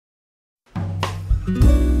Hello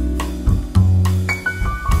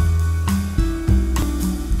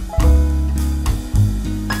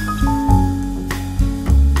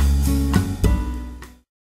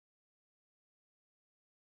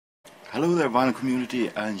there, vinyl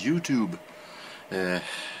community and YouTube. As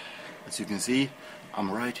you can see,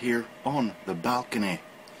 I'm right here on the balcony.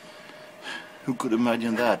 Who could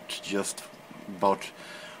imagine that just about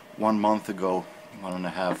 1 month ago,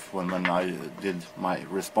 1.5, when I did my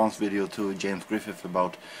response video to James Griffith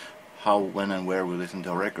about how, when and where we listen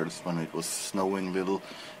to our records, when it was snowing a little,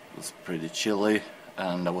 it was pretty chilly,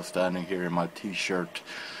 and I was standing here in my t-shirt.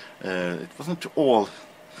 It wasn't all...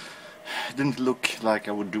 It didn't look like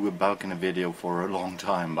I would do a balcony video for a long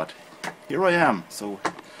time, but here I am. So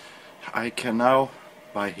I can now,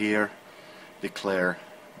 by here, declare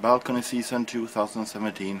balcony season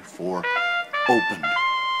 2017 for opened.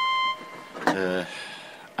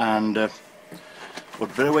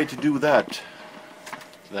 What better way to do that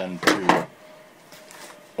than to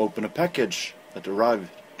open a package that arrived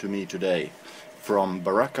to me today from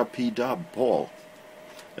BarakaPDub, Paul.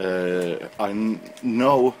 I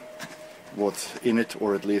know what's in it,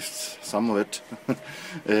 or at least some of it,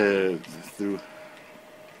 through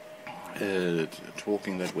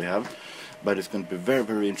talking that we have, but it's going to be very,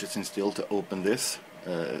 very interesting still to open this.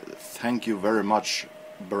 Thank you very much,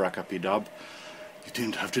 BarakaPDub. You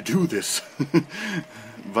didn't have to do this,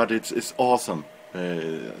 but it's awesome.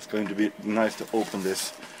 It's going to be nice to open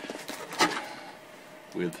this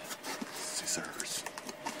with scissors.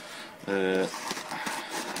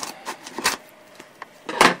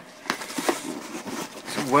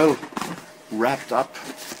 Well wrapped up.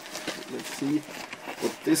 Let's see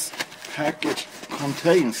what this package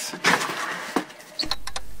contains.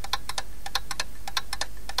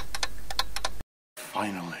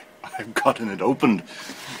 Finally, I've gotten it opened.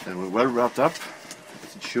 We're well wrapped up,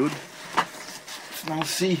 as it should. Let's now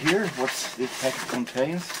see here what this package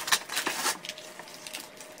contains.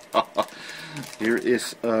 Here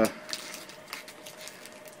is a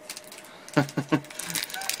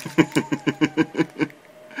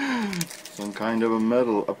some kind of a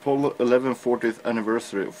medal. Apollo 11 40th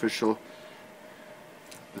anniversary official.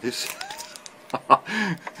 This I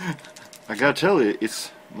gotta tell you,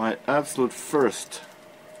 it's my absolute first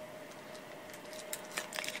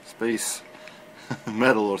space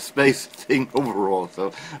medal or space thing overall,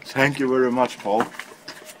 so thank you very much, Paul.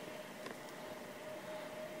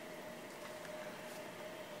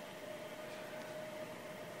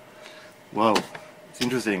 Wow, it's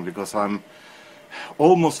interesting because I'm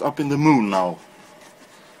almost up in the moon now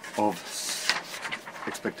of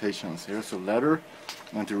expectations. Here's a letter.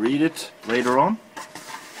 I'm going to read it later on.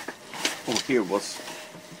 Oh, here was,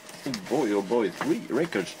 oh boy, 3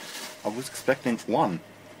 records. I was expecting 1.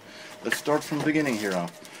 Let's start from the beginning here now.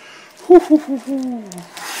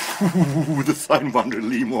 The signed wonder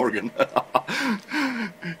Lee Morgan.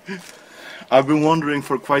 I've been wondering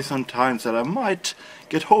for quite some time that I might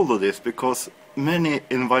get hold of this, because many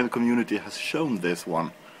in the vinyl community has shown this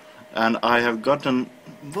one, and I have gotten,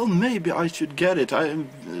 well, maybe I should get it.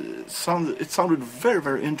 It sounded very,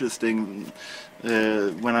 very interesting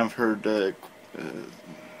when I've heard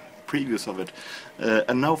previews of it,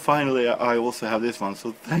 and now finally I also have this one,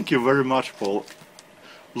 so thank you very much, Paul.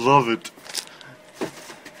 Love it.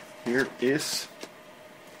 Here is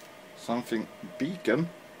something Beacon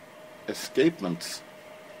Escapements.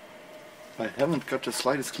 I haven't got the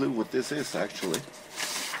slightest clue what this is, actually.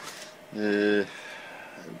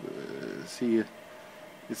 See,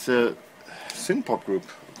 it's a synth-pop group,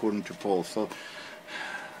 according to Paul, so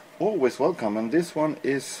always welcome. And this one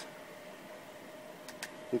looks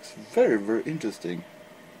very, very interesting,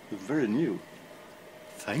 very new.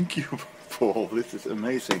 Thank you, Paul, this is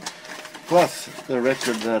amazing. Plus the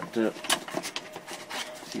record that,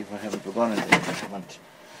 see if I haven't forgotten anything. I haven't.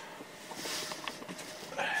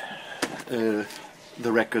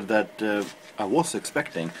 The record that I was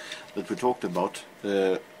expecting, that we talked about,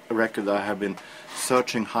 a record that I have been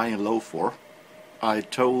searching high and low for. I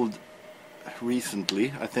told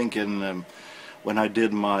recently, I think in when I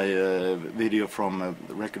did my video from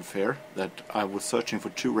the record fair, that I was searching for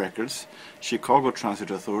 2 records. Chicago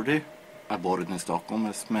Transit Authority, I bought it in Stockholm,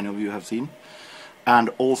 as many of you have seen, and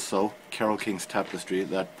also Carole King's Tapestry,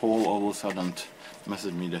 that Paul all of a sudden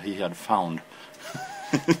messaged me that he had found.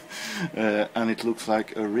 And it looks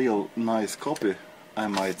like a real nice copy, I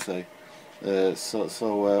might say. So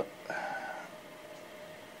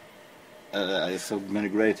many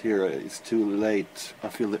great here. It's too late. I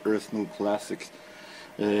feel the Earth Move classics.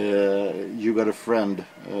 You Got a Friend,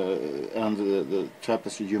 and the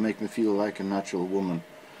Tapestry. You Make Me Feel Like a Natural Woman.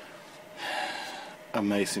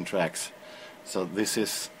 Amazing tracks. So this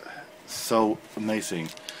is so amazing.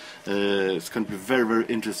 It's going to be very, very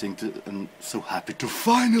interesting and so happy to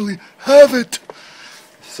finally have it.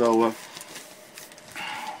 So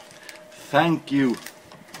thank you.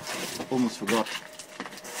 Almost forgot.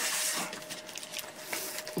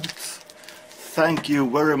 Oops. Thank you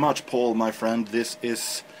very much, Paul, my friend. This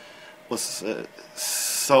was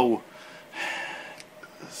so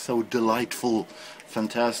delightful,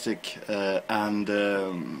 fantastic, and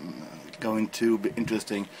going to be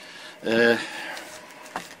interesting.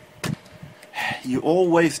 You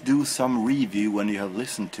always do some review when you have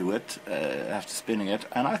listened to it after spinning it,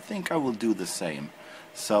 and I think I will do the same.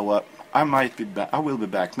 So I might be back. I will be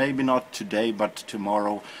back. Maybe not today, but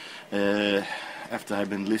tomorrow, after I've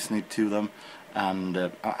been listening to them,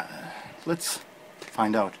 and let's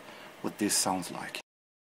find out what this sounds like.